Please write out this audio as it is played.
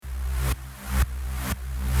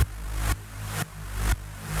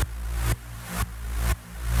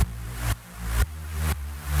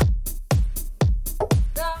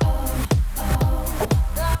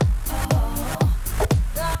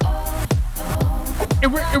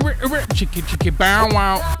Chicka bow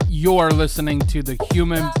wow. You're listening to the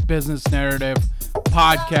Human Business Narrative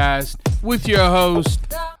podcast with your host,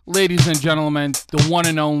 ladies and gentlemen, the one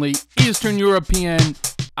and only Eastern European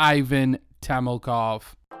Ivan Tamilkov.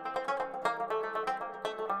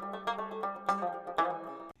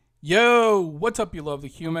 Yo, what's up, you lovely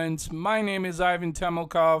humans? My name is Ivan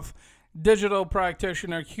Tamilkov, digital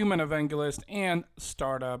practitioner, human evangelist, and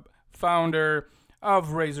startup founder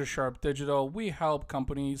of Razor Sharp Digital. We help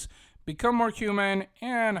companies become more human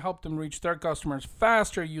and help them reach their customers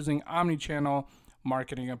faster using omni-channel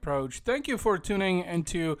marketing approach. Thank you for tuning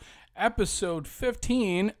into episode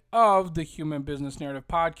 15 of the Human Business Narrative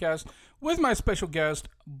podcast with my special guest,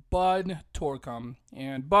 Bud Torcom.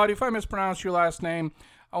 And Bud, if I mispronounce your last name,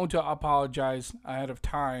 I want to apologize ahead of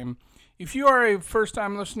time. If you are a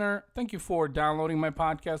first-time listener, thank you for downloading my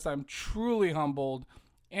podcast. I'm truly humbled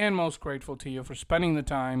and most grateful to you for spending the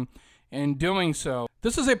time in doing so.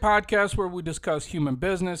 This is a podcast where we discuss human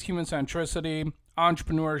business, human centricity,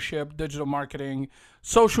 entrepreneurship, digital marketing,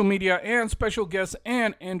 social media, and special guests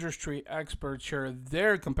and industry experts share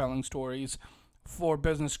their compelling stories for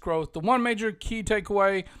business growth. The one major key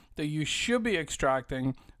takeaway that you should be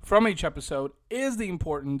extracting from each episode is the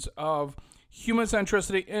importance of human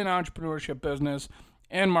centricity in entrepreneurship, business,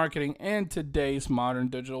 and marketing in today's modern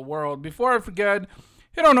digital world. Before I forget,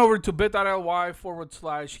 head on over to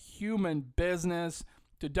bit.ly/human business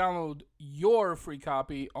to download your free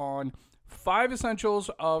copy on 5 Essentials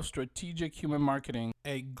of Strategic Human Marketing,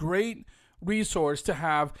 a great resource to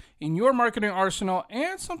have in your marketing arsenal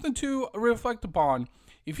and something to reflect upon.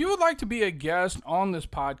 If you would like to be a guest on this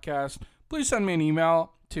podcast, please send me an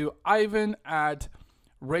email to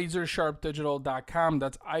ivan@razorsharpdigital.com.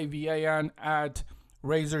 That's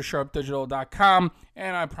IVAN@razorsharpdigital.com.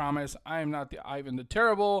 And I promise I am not the Ivan the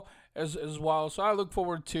Terrible as well. So I look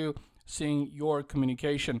forward to seeing your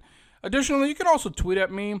communication. Additionally, you can also tweet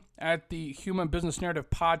at me at the Human Business Narrative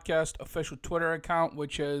Podcast official Twitter account,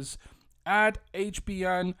 which is at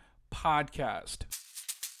HBN Podcast.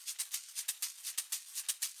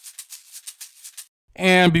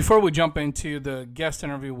 And before we jump into the guest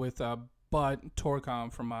interview with Bud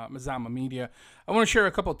Torcom from Mazama Media, I want to share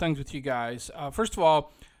a couple of things with you guys. First of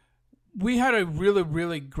all, we had a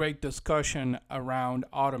really great discussion around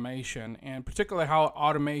automation, and particularly how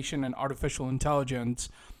automation and artificial intelligence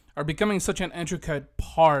are becoming such an intricate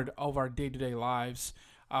part of our day-to-day lives.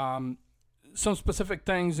 Some specific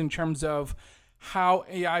things in terms of how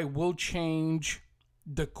AI will change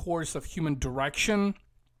the course of human direction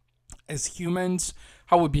as humans,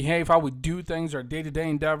 how we behave, how we do things, our day-to-day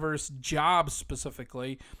endeavors, jobs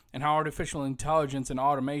specifically, and how artificial intelligence and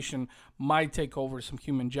automation might take over some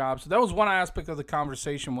human jobs. So that was one aspect of the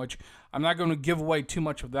conversation, which I'm not going to give away too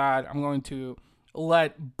much of that. I'm going to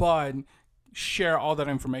let Bud share all that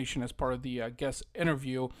information as part of the guest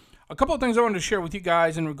interview. A couple of things I wanted to share with you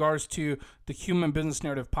guys in regards to the Human Business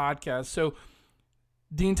Narrative podcast. So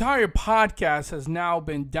the entire podcast has now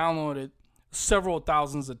been downloaded several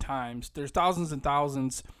thousands of times. There's thousands and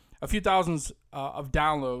thousands, a few thousands of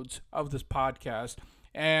downloads of this podcast.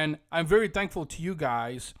 And I'm very thankful to you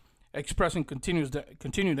guys expressing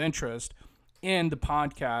continued interest in the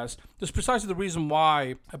podcast. That's precisely the reason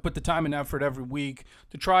why I put the time and effort every week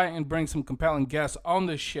to try and bring some compelling guests on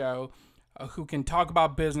this show who can talk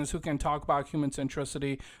about business, who can talk about human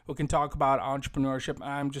centricity, who can talk about entrepreneurship.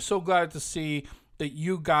 And I'm just so glad to see that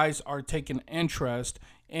you guys are taking interest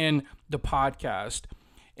in the podcast.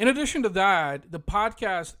 In addition to that, the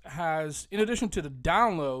podcast has, in addition to the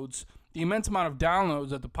downloads, the immense amount of downloads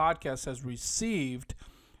that the podcast has received,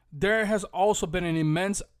 there has also been an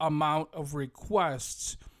immense amount of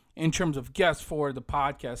requests in terms of guests for the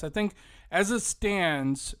podcast. I think as it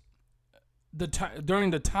stands,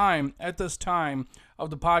 during this time of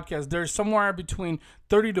the podcast, there's somewhere between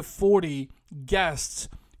 30 to 40 guests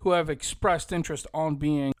who have expressed interest on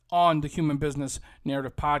being on the Human Business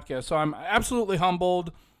Narrative podcast. So I'm absolutely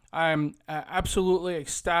humbled. I'm absolutely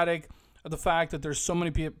ecstatic of the fact that there's so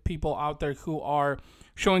many people out there who are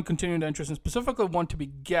showing continued interest and specifically want to be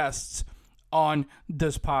guests on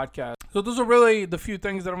this podcast. So those are really the few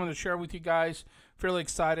things that I'm going to share with you guys. Fairly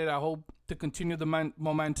excited. I hope to continue the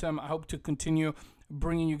momentum. I hope to continue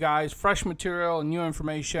bringing you guys fresh material and new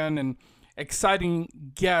information and exciting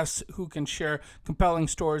guests who can share compelling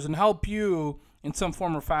stories and help you in some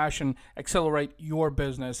form or fashion accelerate your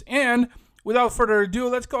business. And without further ado,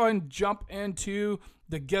 let's go ahead and jump into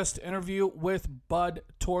the guest interview with Bud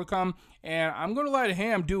Torcom. And I'm going to let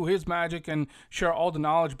him do his magic and share all the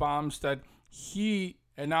knowledge bombs that he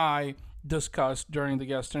and I discussed during the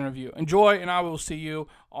guest interview. Enjoy, and I will see you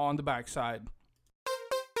on the backside.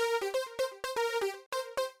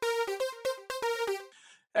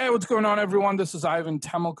 Hey, what's going on, everyone? This is Ivan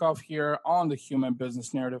Temelkov here on the Human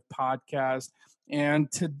Business Narrative Podcast.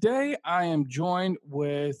 And today I am joined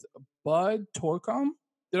with Bud Torcom.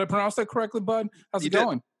 Did I pronounce that correctly, Bud? How's You it did.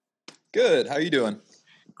 going? Good. How are you doing?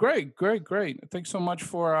 Great. Thanks so much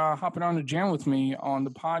for hopping on the jam with me on the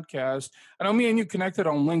podcast. I know me and you connected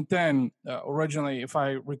on LinkedIn originally, if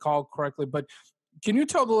I recall correctly, but can you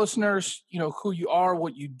tell the listeners, who you are,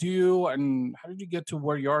 what you do, and how did you get to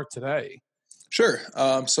where you are today? Sure.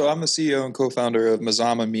 So I'm the CEO and co-founder of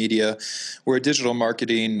Mazama Media. We're a digital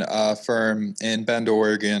marketing firm in Bend,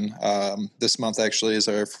 Oregon. This month actually is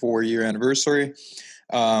our 4-year anniversary.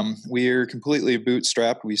 We're completely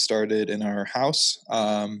bootstrapped. We started in our house.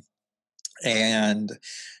 And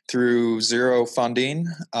through zero funding,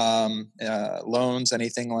 loans,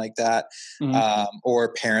 anything like that,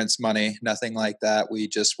 or parents' money, nothing like that. We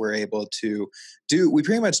just were able to we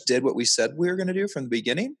pretty much did what we said we were going to do from the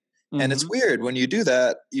beginning. And it's weird when you do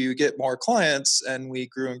that, you get more clients, and we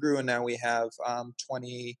grew and grew. And now we have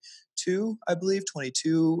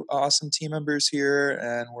 22 awesome team members here.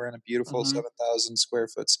 And we're in a beautiful 7,000 square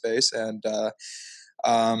foot space. And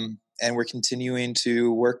we're continuing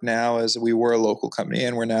to work now as we were a local company,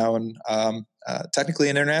 and we're now technically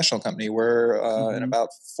an international company. We're in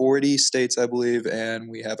about 40 states, I believe, and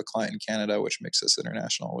we have a client in Canada, which makes us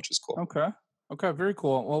international, which is cool. Okay, very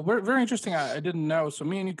cool. Well, very, very interesting. I didn't know. So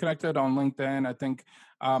me and you connected on LinkedIn. I think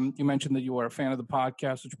you mentioned that you were a fan of the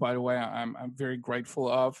podcast, which, by the way, I'm very grateful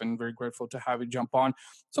of, and very grateful to have you jump on.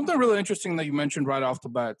 Something really interesting that you mentioned right off the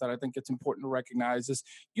bat that I think it's important to recognize is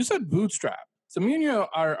you said bootstrap. So me and you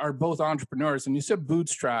are both entrepreneurs, and you said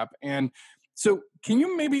bootstrap. And so can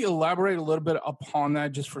you maybe elaborate a little bit upon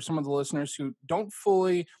that, just for some of the listeners who don't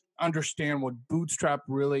fully understand what bootstrap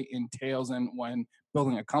really entails and when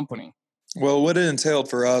building a company? Well, what it entailed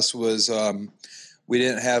for us was we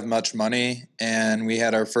didn't have much money, and we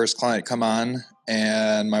had our first client come on,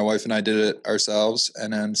 and my wife and I did it ourselves.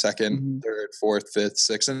 And then second, third, fourth, fifth,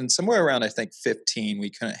 sixth, and somewhere around, I think, 15, we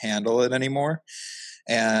couldn't handle it anymore.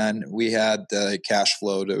 And we had the cash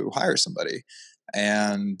flow to hire somebody.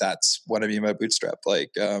 And that's what I mean by bootstrap.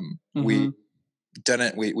 Like we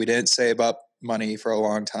didn't save up money for a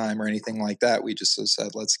long time or anything like that. We just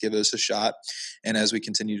said, let's give this a shot. And as we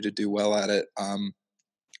continue to do well at it,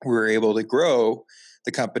 we were able to grow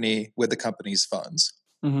the company with the company's funds.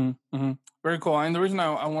 Very cool. And the reason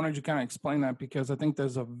I wanted to kind of explain that, because I think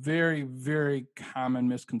there's a very, very common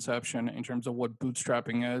misconception in terms of what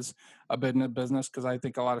bootstrapping is a bit in a business, because I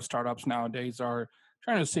think a lot of startups nowadays are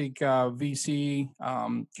trying to seek VC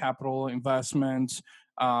capital investments.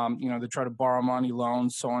 They try to borrow money,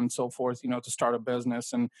 loans, so on and so forth, to start a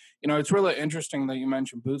business. And, it's really interesting that you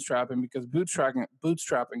mentioned bootstrapping, because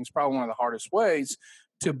bootstrapping is probably one of the hardest ways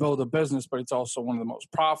to build a business, but it's also one of the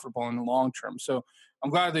most profitable in the long term. So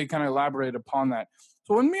I'm glad that you kind of elaborated upon that.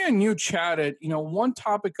 So when me and you chatted, one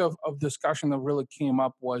topic of discussion that really came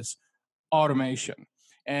up was automation.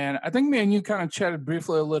 And I think me and you kind of chatted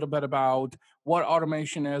briefly a little bit about what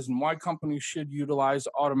automation is and why companies should utilize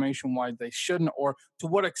automation, why they shouldn't, or to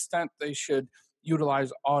what extent they should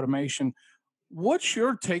utilize automation. What's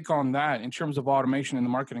your take on that in terms of automation in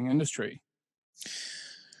the marketing industry?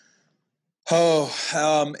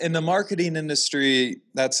 In the marketing industry,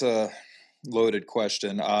 that's a loaded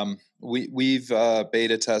question. We've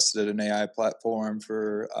beta tested an AI platform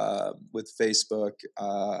with Facebook.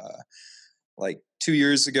 Like 2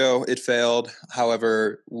 years ago, it failed.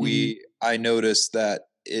 However, I noticed that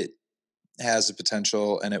it has the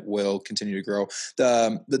potential and it will continue to grow.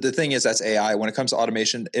 The thing is, that's AI. When it comes to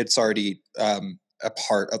automation, it's already a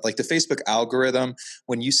part of, like, the Facebook algorithm.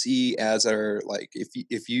 When you see ads that are like,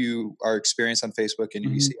 if you are experienced on Facebook and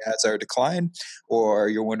you see ads that are decline, or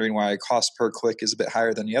you're wondering why cost per click is a bit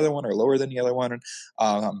higher than the other one or lower than the other one,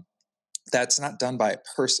 that's not done by a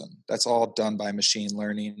person. That's all done by machine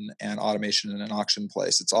learning and automation in an auction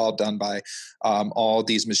place. It's all done by all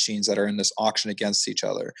these machines that are in this auction against each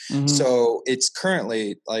other. So it's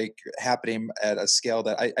currently like happening at a scale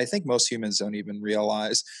that I think most humans don't even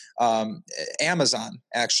realize. Amazon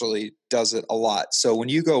actually does it a lot. So when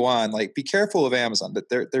you go on, like, be careful of Amazon, but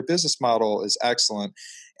their business model is excellent.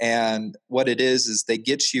 And what it is they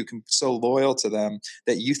get you so loyal to them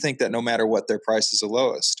that you think that no matter what, their price is the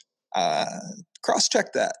lowest.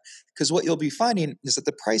 Cross-check that, because what you'll be finding is that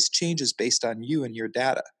the price changes based on you and your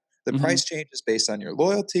data. The price changes based on your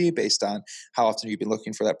loyalty, based on how often you've been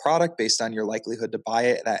looking for that product, based on your likelihood to buy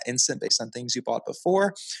it that instant, based on things you bought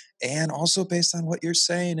before, and also based on what you're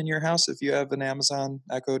saying in your house if you have an Amazon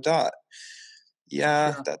Echo Dot.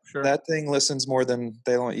 Yeah, that thing listens more than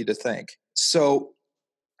they want you to think. So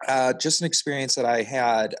just an experience that I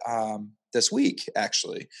had, this week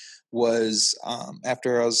actually was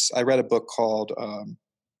after I read a book called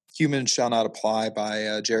Humans Shall Not Apply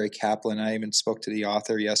by Jerry Kaplan. I even spoke to the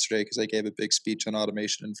author yesterday because I gave a big speech on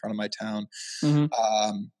automation in front of my town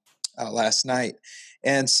Mm-hmm. last night.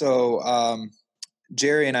 And so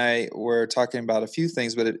Jerry and I were talking about a few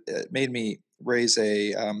things, but it made me raise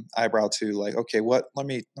a eyebrow to like, okay, what? Let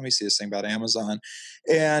me see this thing about Amazon,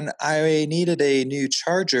 and I needed a new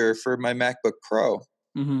charger for my MacBook Pro.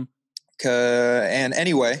 Mm-hmm. And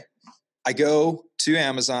anyway, I go to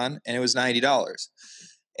Amazon and it was $90.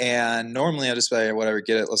 And normally I just say, whatever,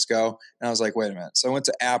 get it, let's go. And I was like, wait a minute. So I went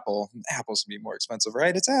to Apple. Apple's gonna be more expensive,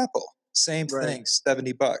 right? It's Apple. Same Right. thing,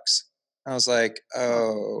 $70. I was like, Huh.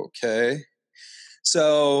 oh, okay.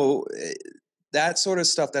 So that sort of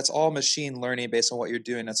stuff, that's all machine learning based on what you're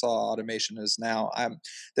doing. That's all automation is now.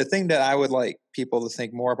 The thing that I would like people to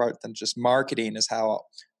think more about than just marketing is how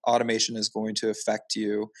automation is going to affect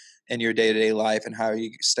you in your day-to-day life and how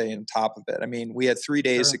you stay on top of it. I mean, we had 3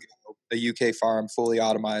 days Sure. ago a UK farm fully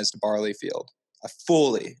automized barley field.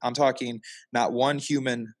 I'm talking not one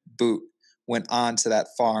human boot went onto that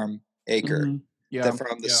farm acre. Mm-hmm. Yeah. That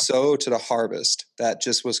from the Yeah. sow to the harvest, that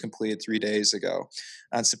just was completed 3 days ago.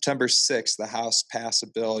 On September 6th, the House passed a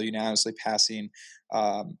bill unanimously passing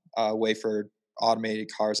a way for automated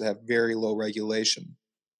cars that have very low regulation.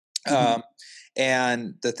 Mm-hmm.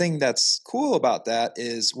 And the thing that's cool about that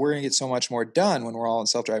is we're going to get so much more done when we're all in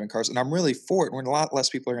self-driving cars. And I'm really for it. When a lot less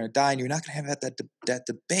people are going to die, and you're not going to have that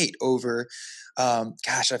debate over,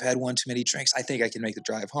 gosh, I've had one too many drinks, I think I can make the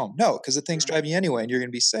drive home. No, because the thing's Sure. driving you anyway, and you're going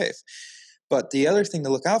to be safe. But the other thing to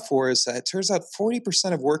look out for is that it turns out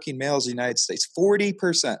 40% of working males in the United States,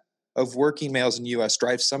 40% of working males in the US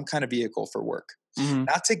drive some kind of vehicle for work. Mm-hmm.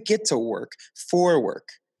 Not to get to work, for work.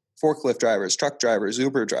 Forklift drivers, truck drivers,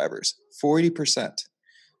 Uber drivers, 40%.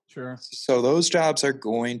 Sure. So those jobs are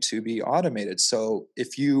going to be automated. So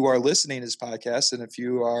if you are listening to this podcast and if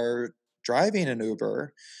you are driving an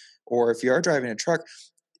Uber or if you are driving a truck,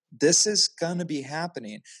 this is going to be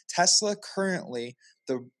happening. Tesla currently,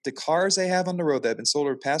 the cars they have on the road that have been sold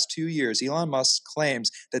over the past 2 years, Elon Musk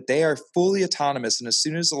claims that they are fully autonomous. And as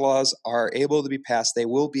soon as the laws are able to be passed, they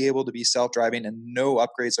will be able to be self-driving and no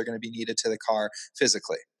upgrades are going to be needed to the car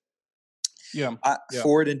physically. Yeah. Yeah.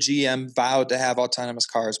 Ford and GM vowed to have autonomous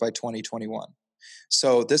cars by 2021.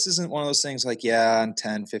 So this isn't one of those things like, yeah, in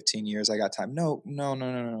 10, 15 years, I got time. No.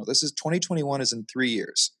 This is 2021 is in 3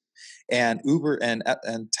 years. And Uber and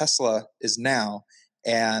Tesla is now.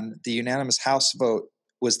 And the unanimous House vote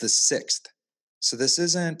was the 6th. So this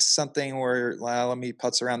isn't something where, well, let me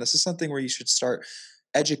putz around. This is something where you should start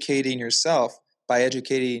educating yourself by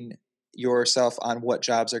educating yourself on what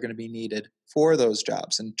jobs are going to be needed for those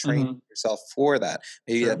jobs and train Mm-hmm. yourself for that.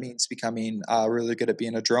 Maybe Sure. that means becoming really good at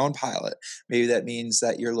being a drone pilot. Maybe that means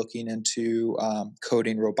that you're looking into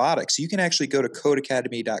coding robotics. You can actually go to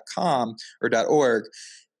codeacademy.com or .org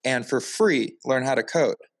and for free learn how to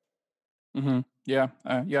code. Mm-hmm. Yeah,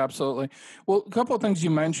 yeah, absolutely. Well, a couple of things you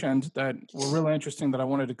mentioned that were really interesting that I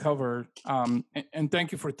wanted to cover, and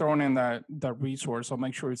thank you for throwing in that resource. I'll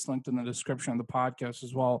make sure it's linked in the description of the podcast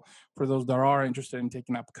as well for those that are interested in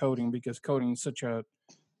taking up coding, because coding is such a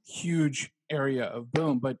huge area of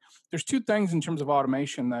boom. But there's two things in terms of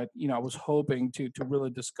automation that I was hoping to really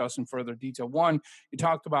discuss in further detail. One, you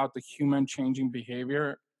talked about the human changing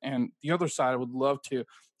behavior, and the other side I would love to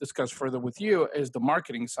discuss further with you is the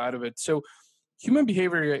marketing side of it. So human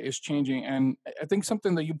behavior is changing, and I think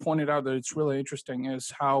something that you pointed out that it's really interesting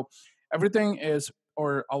is how everything is,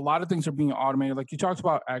 or a lot of things are being automated. Like you talked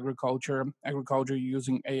about agriculture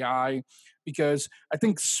using AI, because I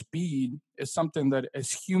think speed is something that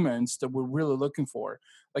as humans that we're really looking for.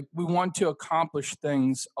 Like we want to accomplish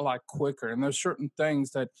things a lot quicker, and there's certain things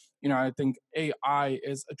that I think AI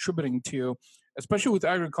is attributing to, especially with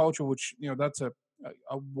agriculture, which that's a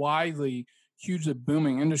widely hugely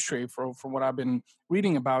booming industry for what I've been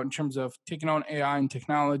reading about in terms of taking on AI and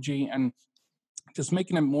technology and just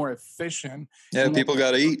making it more efficient. Yeah, And people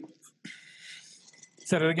got to eat.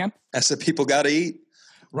 said it again. I said people got to eat.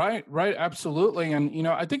 Right, absolutely. And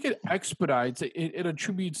I think it expedites, it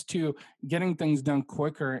attributes to getting things done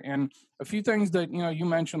quicker. And a few things that you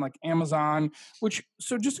mentioned, like Amazon, which,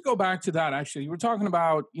 so just to go back to that, actually, you were talking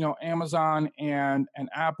about Amazon and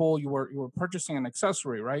Apple. You were purchasing an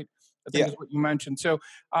accessory, right? I think Yeah. is what you mentioned. So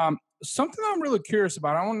something I'm really curious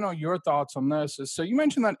about, I want to know your thoughts on this, is, so you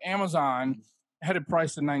mentioned that Amazon had it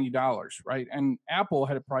priced at $90, right? And Apple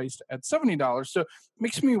had it priced at $70. So it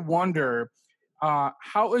makes me wonder,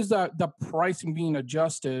 how is the pricing being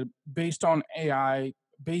adjusted based on AI,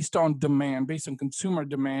 based on demand, based on consumer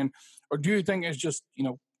demand, or do you think it's just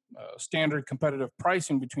standard competitive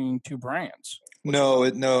pricing between two brands.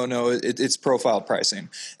 It's profile pricing.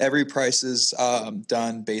 Every price is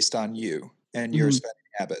done based on you and your spending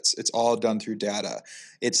habits. It's all done through data.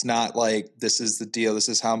 It's not like this is the deal. This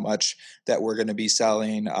is how much that we're going to be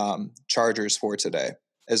selling chargers for today.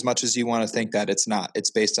 As much as you want to think that, it's not.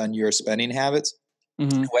 It's based on your spending habits.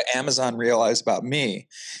 What Amazon realized about me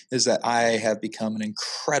is that I have become an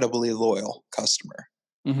incredibly loyal customer.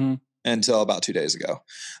 Until about 2 days ago.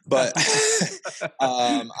 But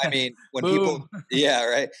I mean, when people,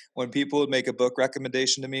 right. When people would make a book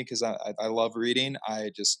recommendation to me, because I love reading, I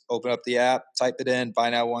just open up the app, type it in, buy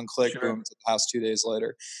now, one click, boom, it's at the house 2 days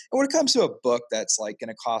later. And when it comes to a book that's like going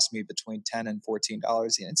to cost me between $10 and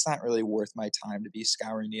 $14, it's not really worth my time to be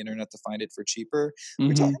scouring the internet to find it for cheaper.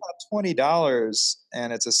 We're talking about $20,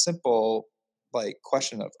 and it's a simple like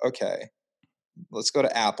question of, okay, let's go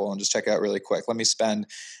to Apple and just check it out really quick. Let me spend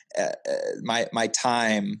my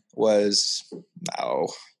time was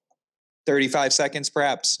 35 seconds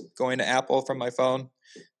perhaps going to Apple from my phone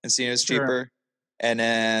and seeing it's cheaper. And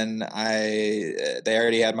then they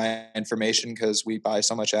already had my information because we buy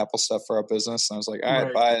so much Apple stuff for our business. And I was like, all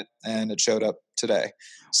right, buy it. And it showed up today.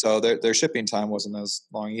 So their shipping time wasn't as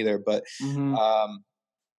long either. But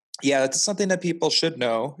yeah, that's something that people should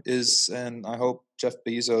know and I hope Jeff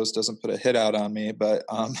Bezos doesn't put a hit out on me, but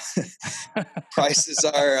prices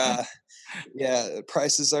are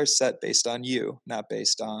set based on you, not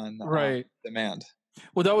based on demand.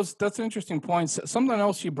 Well, that's an interesting point. Something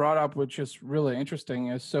else you brought up, which is really interesting,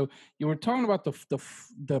 is so you were talking about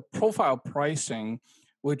the profile pricing,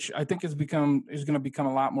 which I think is going to become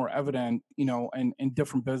a lot more evident, in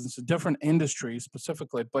different businesses, different industries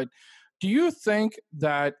specifically. But do you think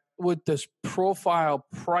that with this profile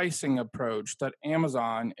pricing approach that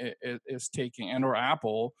Amazon is taking or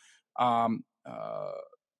Apple,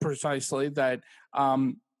 precisely that,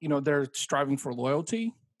 they're striving for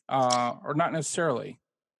loyalty or not necessarily?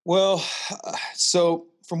 Well, so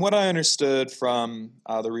from what I understood from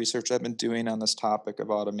the research I've been doing on this topic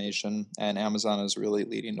of automation, and Amazon is really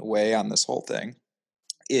leading the way on this whole thing,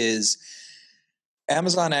 is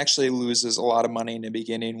Amazon actually loses a lot of money in the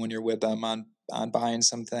beginning when you're with them on buying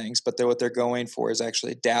some things, but what they're going for is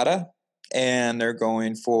actually data, and they're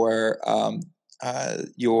going for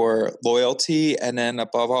your loyalty, and then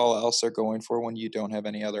above all else, they're going for when you don't have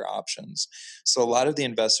any other options. So a lot of the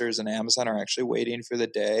investors in Amazon are actually waiting for the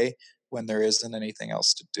day when there isn't anything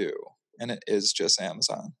else to do, and it is just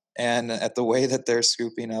Amazon. And at the way that they're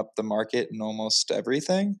scooping up the market in almost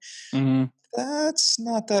everything, that's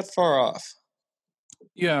not that far off.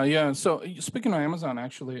 Yeah. So speaking of Amazon,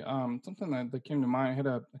 actually, something that came to mind, I had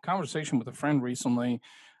a conversation with a friend recently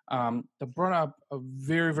that brought up a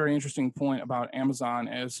very, very interesting point about Amazon.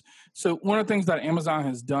 So one of the things that Amazon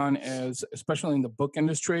has done is, especially in the book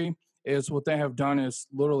industry, is what they have done is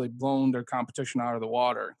literally blown their competition out of the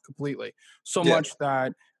water completely. So much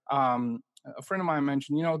that a friend of mine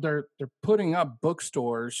mentioned, they're putting up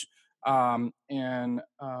bookstores in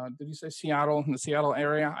did you say Seattle, in the Seattle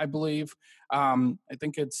area, I believe. I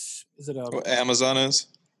think is it Amazon is?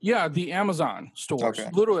 Yeah, the Amazon stores,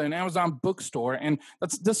 literally an Amazon bookstore. And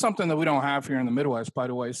that's something that we don't have here in the Midwest, by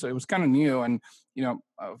the way. So it was kind of new. And,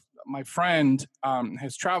 my friend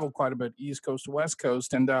has traveled quite a bit, East Coast to West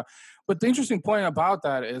Coast. And but the interesting point about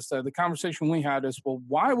that is that the conversation we had is, well,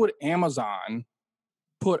 why would Amazon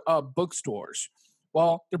put up bookstores?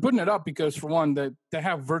 Well, they're putting it up because, for one, they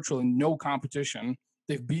have virtually no competition.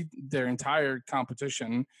 They've beat their entire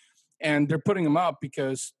competition, and they're putting them up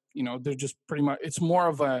because they're just pretty much. It's more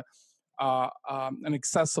of an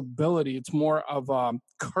accessibility. It's more of a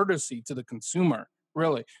courtesy to the consumer,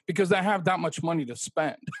 really, because they have that much money to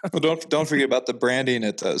spend. Well, don't forget about the branding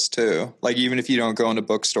it does too. Like, even if you don't go in a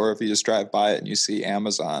bookstore, if you just drive by it and you see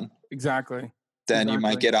Amazon, then you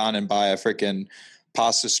might get on and buy a freaking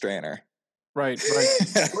pasta strainer. Right.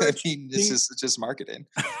 I mean, this is just marketing.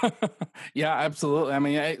 Yeah, absolutely. I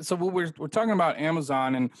mean, so we're talking about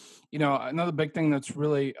Amazon, and another big thing that's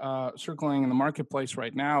really circling in the marketplace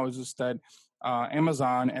right now is just that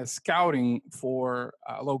Amazon is scouting for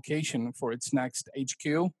a location for its next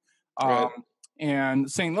HQ.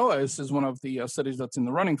 And St. Louis is one of the cities that's in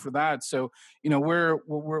the running for that. So,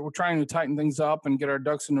 we're trying to tighten things up and get our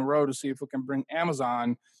ducks in a row to see if we can bring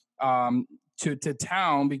Amazon to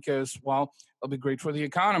town, because, well, it'll be great for the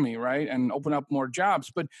economy, right? And open up more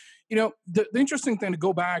jobs. But, the interesting thing, to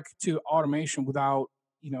go back to automation without,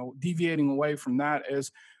 deviating away from that,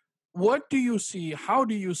 is what do you see, how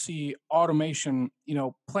do you see automation,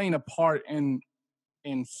 playing a part in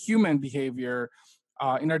human behavior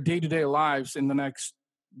in our day-to-day lives in the next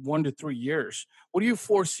 1 to 3 years? What do you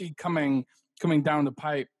foresee coming coming down the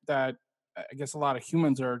pipe that I guess a lot of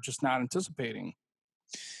humans are just not anticipating.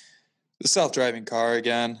 The self-driving car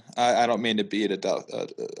again. I don't mean to beat a dead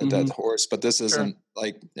Hmm. horse, but this Sure. isn't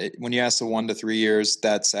like when you ask the 1 to 3 years,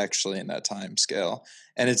 that's actually in that time scale,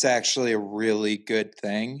 and it's actually a really good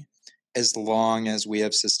thing as long as we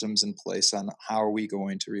have systems in place on how are we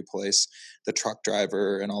going to replace the truck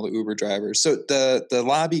driver and all the Uber drivers. So the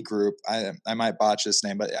lobby group, I might botch this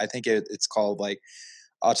name, but I think it's called like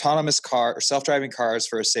autonomous car or self-driving cars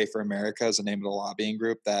for a safer America is the name of the lobbying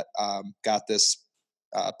group that got this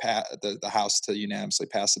the House to unanimously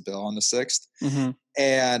pass a bill on the 6th. Hmm.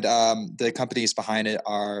 And the companies behind it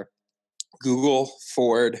are Google,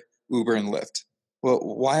 Ford, Uber, and Lyft. Well,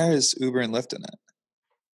 why is Uber and Lyft in it?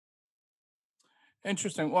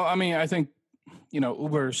 Interesting. Well, I mean, I think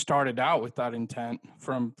Uber started out with that intent,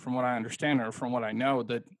 from what I understand or from what I know,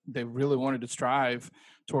 that they really wanted to strive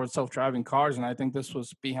towards self-driving cars, and I think this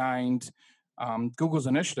was behind Google's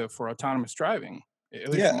initiative for autonomous driving, at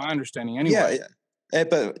least from Yeah, my understanding, yeah, anyway. yeah.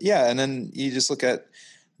 But yeah, and then you just look at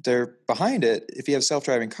they're behind it. If you have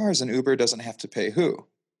self-driving cars, then Uber doesn't have to pay who?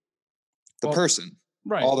 The Well, person.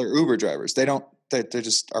 right, All their Uber drivers. They don't. They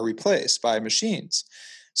just are replaced by machines.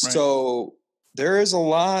 right. So there is a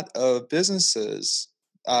lot of businesses.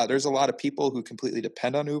 There's a lot of people who completely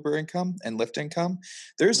depend on Uber income and Lyft income.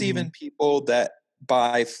 There's Hmm. even people that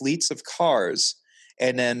buy fleets of cars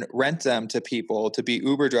and then rent them to people to be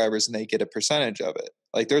Uber drivers, and they get a percentage of it.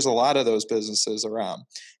 Like there's a lot of those businesses around,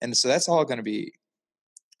 and so that's all going to be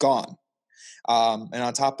gone. And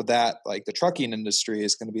on top of that, like the trucking industry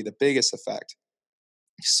is going to be the biggest effect.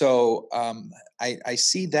 So I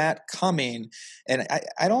see that coming, and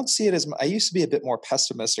I don't see it as I used to be a bit more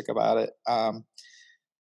pessimistic about it,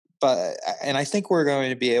 but and I think we're going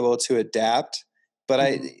to be able to adapt.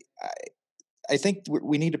 But Hmm. I think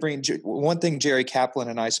we need to bring one thing Jerry Kaplan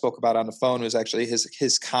and I spoke about on the phone was actually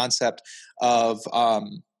his concept of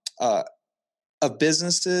um, uh, of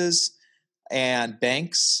businesses and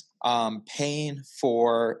banks paying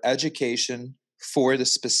for education for the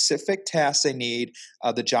specific tasks they need,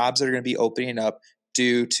 the jobs that are going to be opening up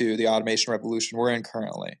due to the automation revolution we're in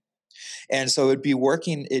currently. And so it'd be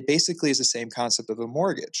working, it basically is the same concept of a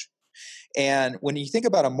mortgage. And when you think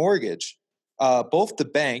about a mortgage, both the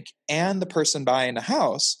bank and the person buying the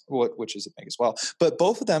house, which is a bank as well, but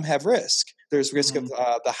both of them have risk. There's risk of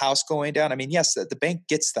Hmm. the house going down. I mean, yes, the bank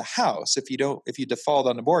gets the house if you default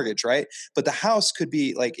on the mortgage, right? But the house could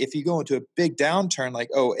be like if you go into a big downturn like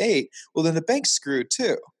 '08, well then the bank's screwed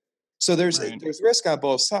too. So Right. there's risk on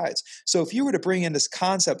both sides. So if you were to bring in this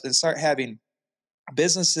concept and start having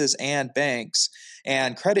businesses and banks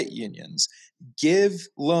and credit unions give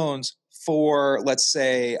loans for, let's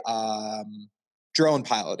say, drone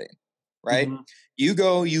piloting, right? Hmm. You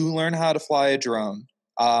go, you learn how to fly a drone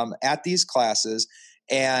at these classes,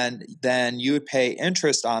 and then you would pay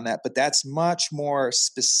interest on that, but that's much more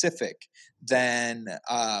specific than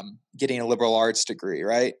getting a liberal arts degree,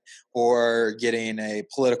 right? Or getting a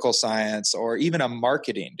political science or even a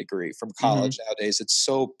marketing degree from Hmm. college nowadays. It's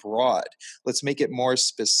so broad. Let's make it more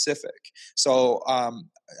specific. So I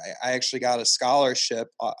actually got a scholarship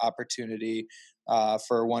opportunity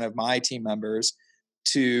for one of my team members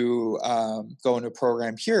to go into a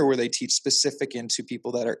program here where they teach specific into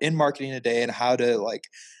people that are in marketing today and how to like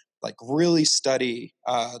really study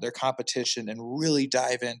their competition and really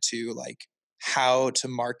dive into like how to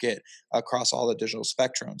market across all the digital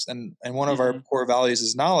spectrums. And one of our Hmm. core values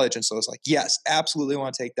is knowledge. And so it's like, yes, absolutely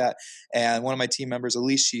want to take that. And one of my team members,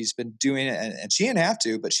 Elise, she's been doing it, and she didn't have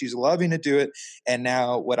to, but she's loving to do it. And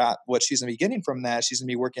now what she's gonna be getting from that, she's gonna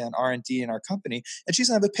be working on R&D in our company, and she's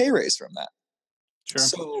gonna have a pay raise from that. Sure.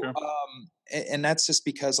 So, Sure. and that's just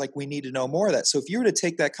because like we need to know more of that. So if you were to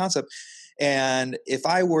take that concept, and if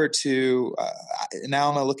I were to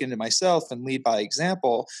now I'm looking at myself and lead by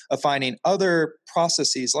example of finding other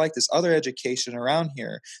processes like this, other education around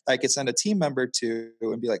here that I could send a team member to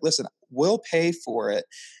and be like, listen, we'll pay for it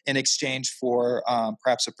in exchange for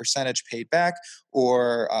perhaps a percentage paid back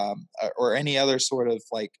or any other sort of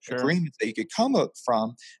like Sure. agreement that you could come up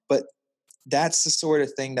from. But that's the sort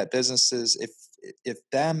of thing that businesses, if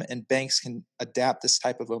them and banks can adapt this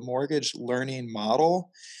type of a mortgage learning model,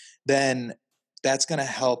 then that's going to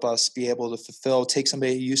help us be able to take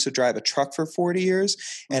somebody who used to drive a truck for 40 years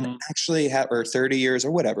and Hmm. actually have, or 30 years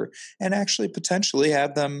or whatever, and actually potentially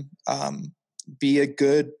have them be a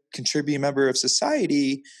good contributing member of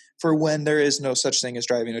society for when there is no such thing as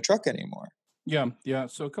driving a truck anymore. Yeah, yeah.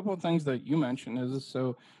 So a couple of things that you mentioned is this,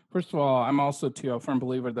 so first of all, I'm also too a firm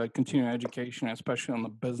believer that continuing education, especially on the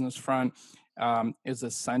business front, is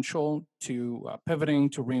essential to pivoting,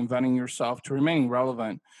 to reinventing yourself, to remaining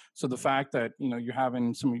relevant. So the fact that you're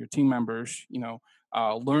having some of your team members,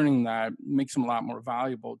 learning that makes them a lot more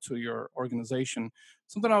valuable to your organization.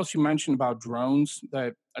 Something else you mentioned about drones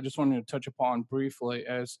that I just wanted to touch upon briefly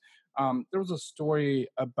is there was a story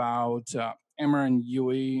about Ameren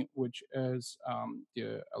UE, which is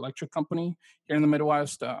the electric company here in the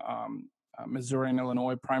Midwest, Missouri and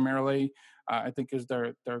Illinois primarily. I think is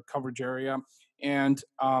their coverage area, and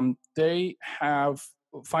they have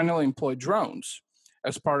finally employed drones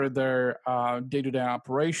as part of their day-to-day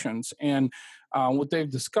operations. And what they've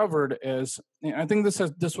discovered is, and I think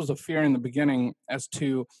this was a fear in the beginning as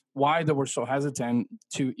to why they were so hesitant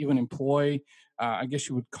to even employ, I guess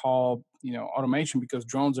you would call, automation, because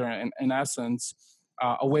drones are in essence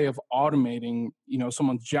a way of automating,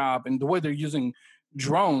 someone's job. And the way they're using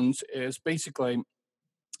drones is basically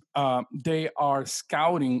they are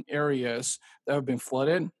scouting areas that have been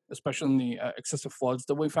flooded, especially in the excessive floods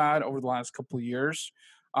that we've had over the last couple of years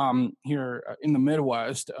here in the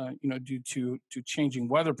Midwest. Due to changing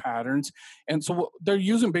weather patterns, and so they're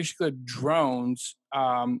using basically drones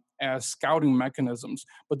as scouting mechanisms.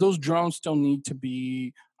 But those drones still need to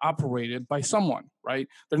be operated by someone, right?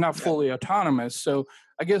 They're not Yeah. fully autonomous. So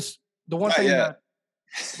I guess the one Not thing yet. that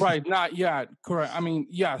Right, not yet. Correct. I mean,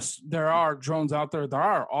 yes, there are drones out there that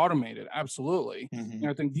are automated. Absolutely. Hmm.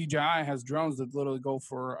 I think DJI has drones that literally go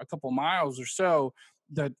for a couple miles or so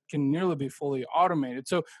that can nearly be fully automated.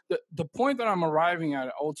 So the point that I'm arriving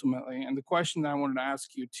at ultimately, and the question that I wanted to ask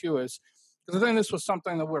you too is, because I think this was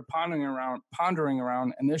something that we're pondering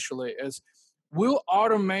around initially, is will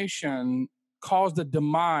automation cause the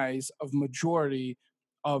demise of majority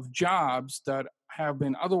of jobs that have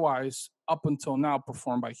been otherwise up until now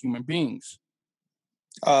performed by human beings?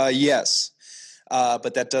 Yes.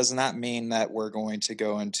 But that does not mean that we're going to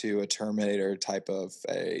go into a Terminator type of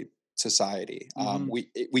a society. Hmm.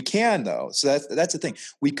 We can though, so that's the thing.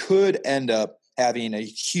 We could end up having a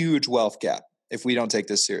huge wealth gap if we don't take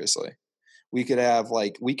this seriously. We could have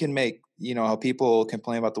like we can make how people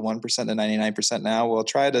complain about the 1% and 99% now. Well,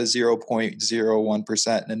 try the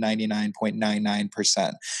 0.01% and the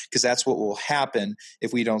 99.99%, because that's what will happen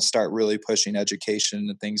if we don't start really pushing education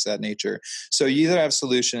and things of that nature. So you either have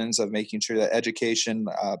solutions of making sure that education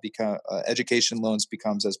loans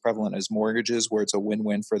becomes as prevalent as mortgages, where it's a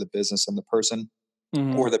win-win for the business and the person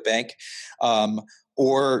Hmm. or the bank. Um,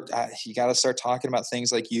 or you got to start talking about things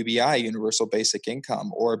like UBI, Universal Basic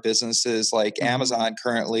Income, or businesses like Hmm. Amazon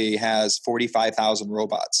currently has 45,000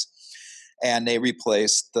 robots, and they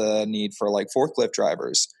replaced the need for like forklift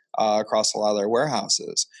drivers across a lot of their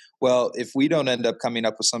warehouses. Well, if we don't end up coming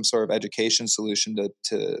up with some sort of education solution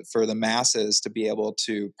to for the masses to be able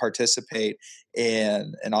to participate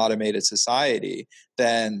in an automated society,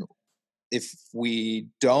 then if we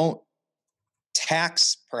don't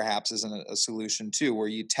tax perhaps isn't a solution too, where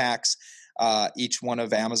you tax each one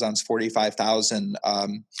of Amazon's 45,000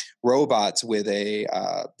 robots with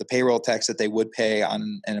the payroll tax that they would pay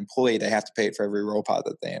on an employee. They have to pay it for every robot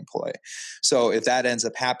that they employ. So if that ends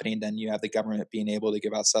up happening, then you have the government being able to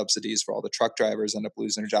give out subsidies for all the truck drivers end up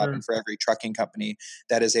losing their job, Sure. and for every trucking company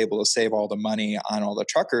that is able to save all the money on all the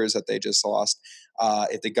truckers that they just lost.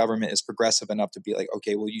 If the government is progressive enough to be like,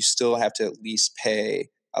 okay, well, you still have to at least pay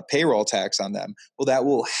a payroll tax on them. Well, that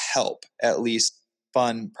will help at least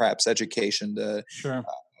fund perhaps education to Sure.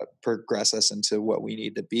 progress us into what we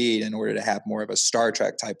need to be in order to have more of a Star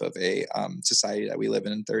Trek type of a society that we live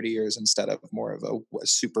in 30 years, instead of more of a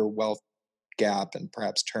super wealth gap and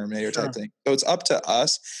perhaps Terminator type Sure. thing. So it's up to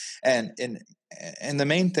us. And the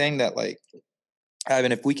main thing that like, I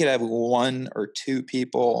mean, if we could have one or two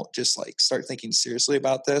people just like start thinking seriously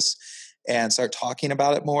about this and start talking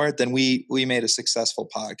about it more, then we made a successful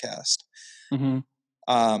podcast. Hmm.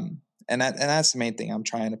 And that's the main thing I'm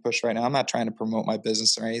trying to push right now. I'm not trying to promote my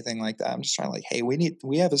business or anything like that. I'm just trying to like, hey,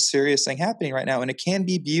 we have a serious thing happening right now, and it can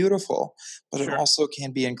be beautiful, but it Sure. also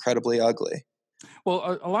can be incredibly ugly.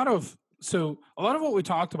 Well, a lot of what we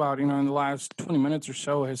talked about, in the last 20 minutes or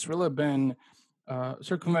so, has really been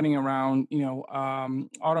circumventing around,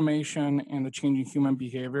 automation and the changing human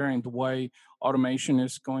behavior and the way automation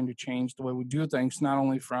is going to change the way we do things, not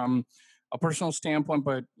only from a personal standpoint,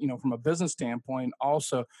 but from a business standpoint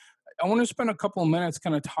also. I want to spend a couple of minutes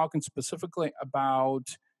kind of talking specifically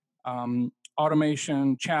about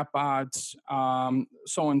automation, chatbots,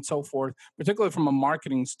 so on and so forth, particularly from a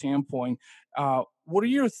marketing standpoint. What are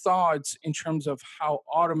your thoughts in terms of how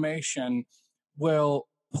automation will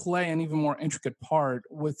play an even more intricate part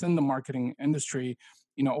within the marketing industry?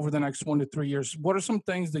 over the next 1 to 3 years? What are some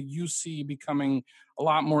things that you see becoming a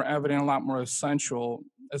lot more evident, a lot more essential,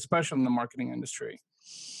 especially in the marketing industry?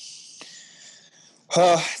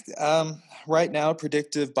 Uh, right now,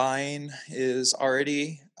 predictive buying is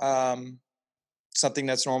already something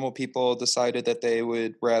that's normal. People decided that they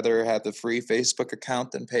would rather have the free Facebook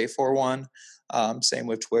account than pay for one. Same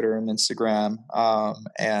with Twitter and Instagram,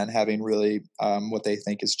 and having really what they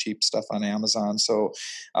think is cheap stuff on Amazon. So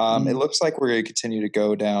it Mhm, looks like we're going to continue to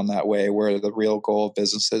go down that way, where the real goal of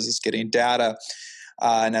businesses is getting data,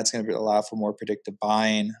 and that's going to allow for more predictive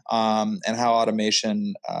buying. And how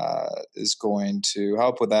automation is going to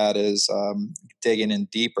help with that is digging in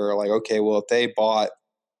deeper. Like, okay, well, if they bought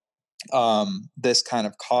this kind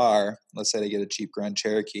of car, let's say they get a Jeep Grand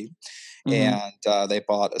Cherokee, mhm, and they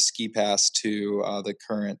bought a ski pass to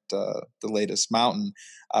the latest mountain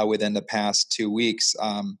within the past 2 weeks.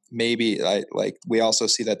 Maybe like we also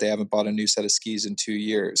see that they haven't bought a new set of skis in 2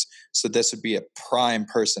 years, so this would be a prime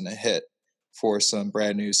person to hit for some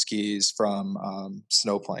brand new skis from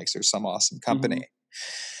Snowplanks or some awesome mhm, company.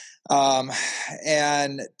 Um,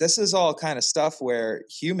 and this is all kind of stuff where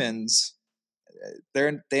humans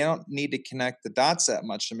they don't need to connect the dots that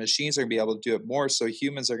much. The machines are going to be able to do it more. So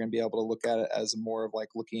humans are going to be able to look at it as more of like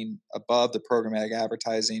looking above the programmatic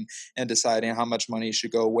advertising and deciding how much money should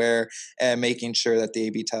go where, and making sure that the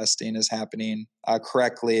A/B testing is happening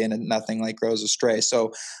correctly and nothing like goes astray.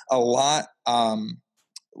 So a lot.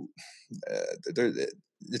 There,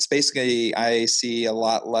 it's basically I see a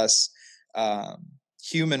lot less um,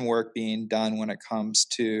 human work being done when it comes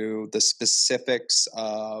to the specifics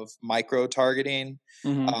of micro targeting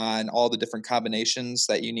mhm, and all the different combinations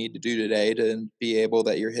that you need to do today to be able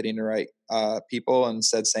that you're hitting the right people,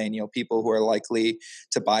 instead saying people who are likely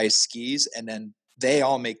to buy skis, and then they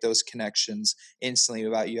all make those connections instantly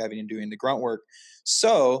without you having to doing the grunt work.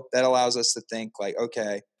 So that allows us to think like,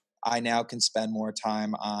 okay, I now can spend more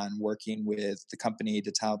time on working with the company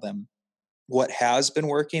to tell them what has been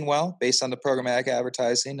working well based on the programmatic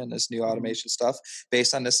advertising and this new mhm, automation stuff.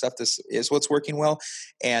 Based on this stuff, this is what's working well,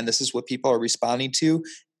 and this is what people are responding to.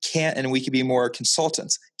 And we can be more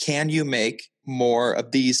consultants. Can you make more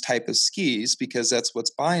of these type of skis, because that's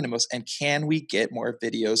what's buying the most? And can we get more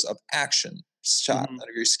videos of action shot mhm, out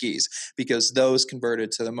of your skis, because those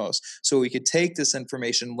converted to the most? So we could take this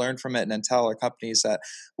information, learn from it, and then tell our companies that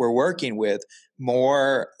we're working with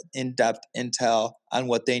more in-depth intel on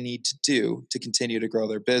what they need to do to continue to grow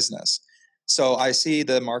their business. So I see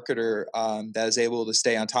the marketer that is able to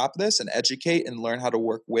stay on top of this and educate and learn how to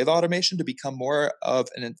work with automation to become more of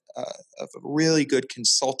a really good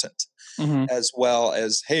consultant, mhm. as well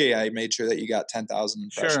as, hey, I made sure that you got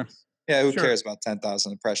 10,000 Sure, impressions. Yeah, who sure. cares about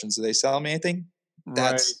 10,000 impressions? Do they sell me anything? Right,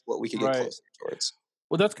 That's what we could get right. closer towards.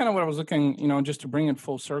 Well, that's kind of what I was looking, just to bring it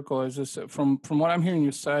full circle. Is this from what I'm hearing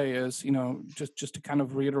you say is, just to kind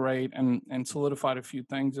of reiterate and solidify a few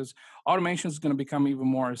things is automation is going to become even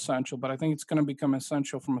more essential. But I think it's going to become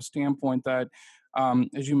essential from a standpoint that,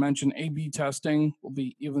 as you mentioned, A/B testing will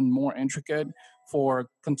be even more intricate for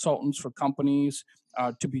consultants, for companies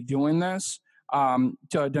to be doing this,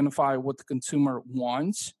 to identify what the consumer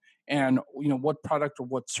wants and what product or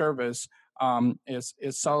what service is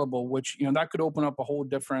sellable, which that could open up a whole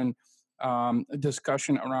different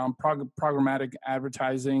discussion around programmatic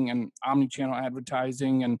advertising and omni-channel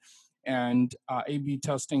advertising and A/B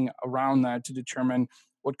testing around that to determine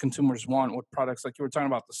what consumers want, what products. Like you were talking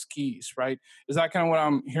about the skis, right? Is that kind of what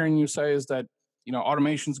I'm hearing you say? Is that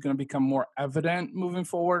automation is going to become more evident moving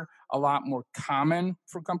forward, a lot more common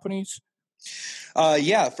for companies?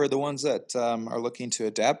 Yeah, for the ones that are looking to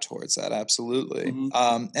adapt towards that, absolutely. Hmm.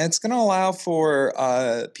 And it's going to allow for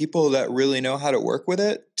people that really know how to work with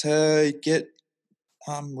it to get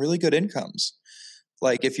really good incomes.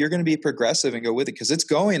 Like if you're going to be progressive and go with it, because it's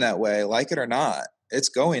going that way, like it or not, it's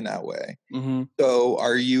going that way. Hmm. So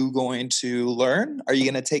are you going to learn? Are you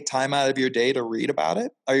going to take time out of your day to read about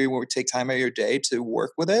it? Are you going to take time out of your day to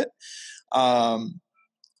work with it? Um,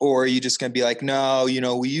 or are you just going to be like, no,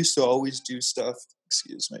 we used to always do stuff.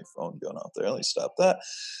 Excuse my phone going off there. Let me stop that.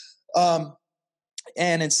 Um,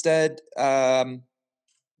 and instead,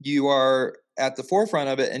 you are at the forefront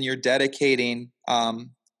of it and you're dedicating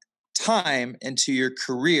time into your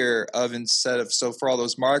career of instead of, so for all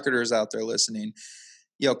those marketers out there listening,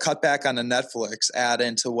 cut back on the Netflix, add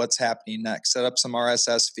into what's happening next, set up some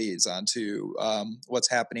RSS feeds onto what's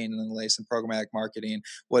happening in the latest in programmatic marketing.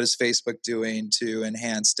 What is Facebook doing to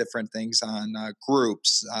enhance different things on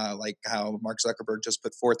groups, like how Mark Zuckerberg just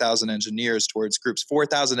put 4,000 engineers towards groups,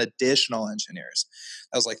 4,000 additional engineers.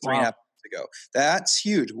 That was like three and a Wow. half ago. That's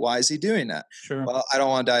huge. Why is he doing that? Sure. Well, I don't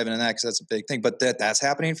want to dive into that because that's a big thing, but that's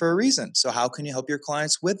happening for a reason. So how can you help your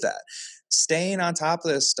clients with that? Staying on top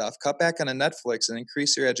of this stuff, cut back on the Netflix and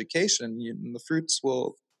increase your education, the fruits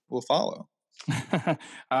will follow.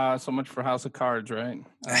 So much for House of Cards, right?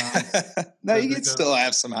 No, you can Because still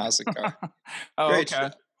have some House of Cards. oh, Great okay.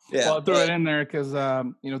 show. Yeah, Well, I threw it in there because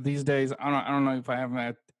these days I don't know if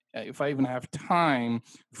I even have time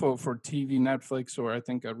for TV, Netflix, or I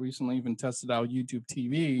think I recently even tested out YouTube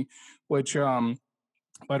TV, which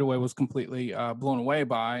by the way, was completely blown away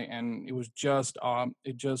by, and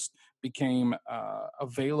it just became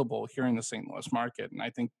available here in the St. Louis market, and I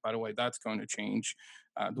think, by the way, that's going to change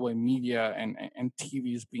the way media and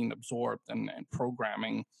TV is being absorbed and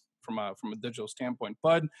programming from a digital standpoint.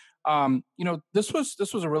 But this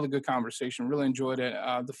was a really good conversation. Really enjoyed it.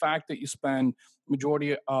 The fact that you spend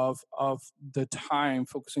majority of the time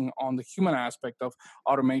focusing on the human aspect of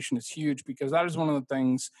automation is huge, because that is one of the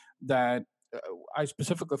things that uh, I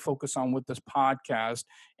specifically focus on with this podcast,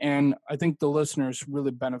 and I think the listeners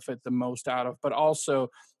really benefit the most out of. But also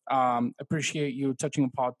appreciate you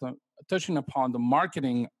touching upon the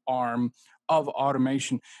marketing arm of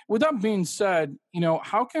automation. With that being said,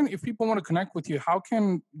 how can, if people want to connect with you, how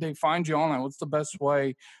can they find you online? What's the best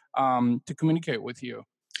way to communicate with you?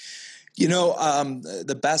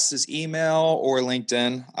 The best is email or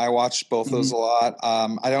LinkedIn. I watch both those Mhm. a lot.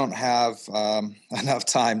 I don't have enough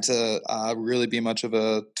time to really be much of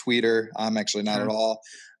a tweeter. I'm actually not at Sure. all.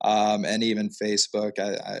 And even Facebook,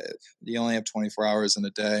 you only have 24 hours in a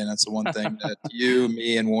day, and that's the one thing that you,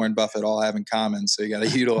 me, and Warren Buffett all have in common. So you got to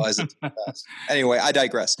utilize it to the best. Anyway, I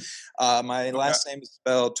digress. My Okay. last name is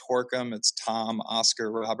spelled Torkham. It's Tom,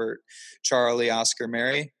 Oscar, Robert, Charlie, Oscar,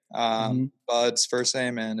 Mary. Mhm. Bud's first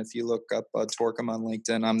name, and if you look up Bud Torkham on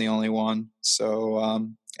LinkedIn, I'm the only one. So,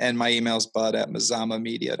 and my email is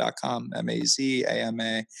bud@mazamamedia.com,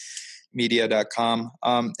 MAZAMA media.com.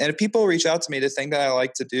 And if people reach out to me, the thing that I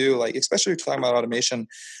like to do, like, especially if you're talking about automation,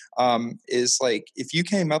 is like, if you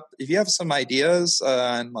have some ideas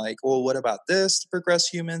and like, well, what about this to progress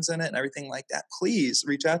humans in it and everything like that, please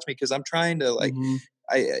reach out to me, because I'm trying to like, Mhm.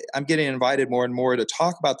 I'm getting invited more and more to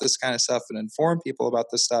talk about this kind of stuff and inform people about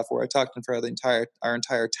this stuff. Where I talked in front of our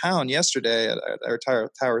entire town yesterday at our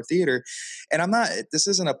Tower Theater, and I'm not. This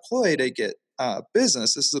isn't a ploy to get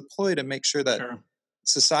business. This is a ploy to make sure that Sure.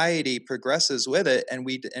 society progresses with it, and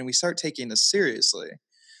we start taking this seriously.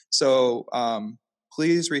 So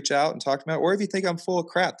please reach out and talk to me. Or if you think I'm full of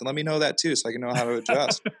crap, then let me know that too, so I can know how to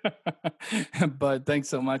adjust. But thanks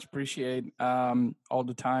so much. Appreciate all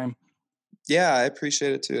the time. Yeah, I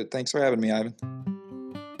appreciate it too. Thanks for having me, Ivan.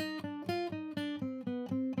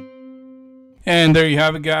 And there you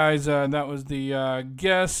have it, guys. That was the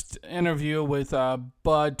guest interview with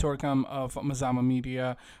Bud Torkham of Mazama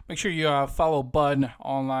Media. Make sure you follow Bud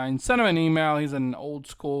online. Send him an email. He's an old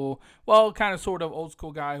school, well, kind of sort of old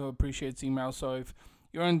school guy who appreciates email. So if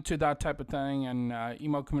you're into that type of thing, and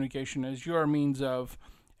email communication is your means of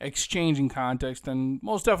exchanging context, then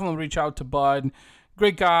most definitely reach out to Bud.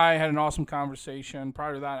 Great guy. Had an awesome conversation.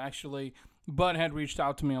 Prior to that, actually, Bud had reached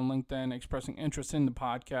out to me on LinkedIn expressing interest in the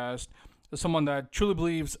podcast. As someone that truly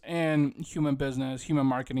believes in human business, human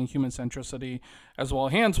marketing, human centricity as well.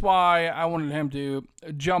 Hence why I wanted him to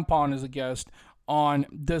jump on as a guest on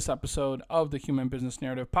this episode of the Human Business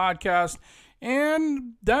Narrative Podcast.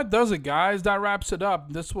 And that does it, guys. That wraps it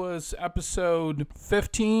up. This was episode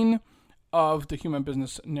 15 of the Human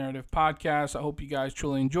Business Narrative Podcast. I hope you guys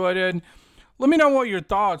truly enjoyed it. Let me know what your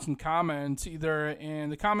thoughts and comments, either in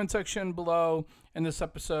the comment section below in this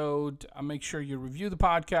episode. Make sure you review the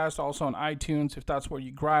podcast, also on iTunes, if that's where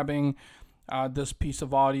you're grabbing this piece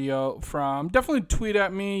of audio from. Definitely tweet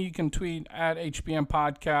at me. You can tweet at HBN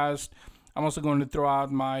Podcast. I'm also going to throw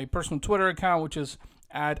out my personal Twitter account, which is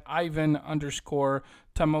at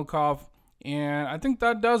Ivan_Timokov. And I think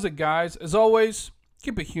that does it, guys. As always,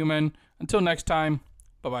 keep it human. Until next time,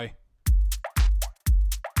 bye-bye.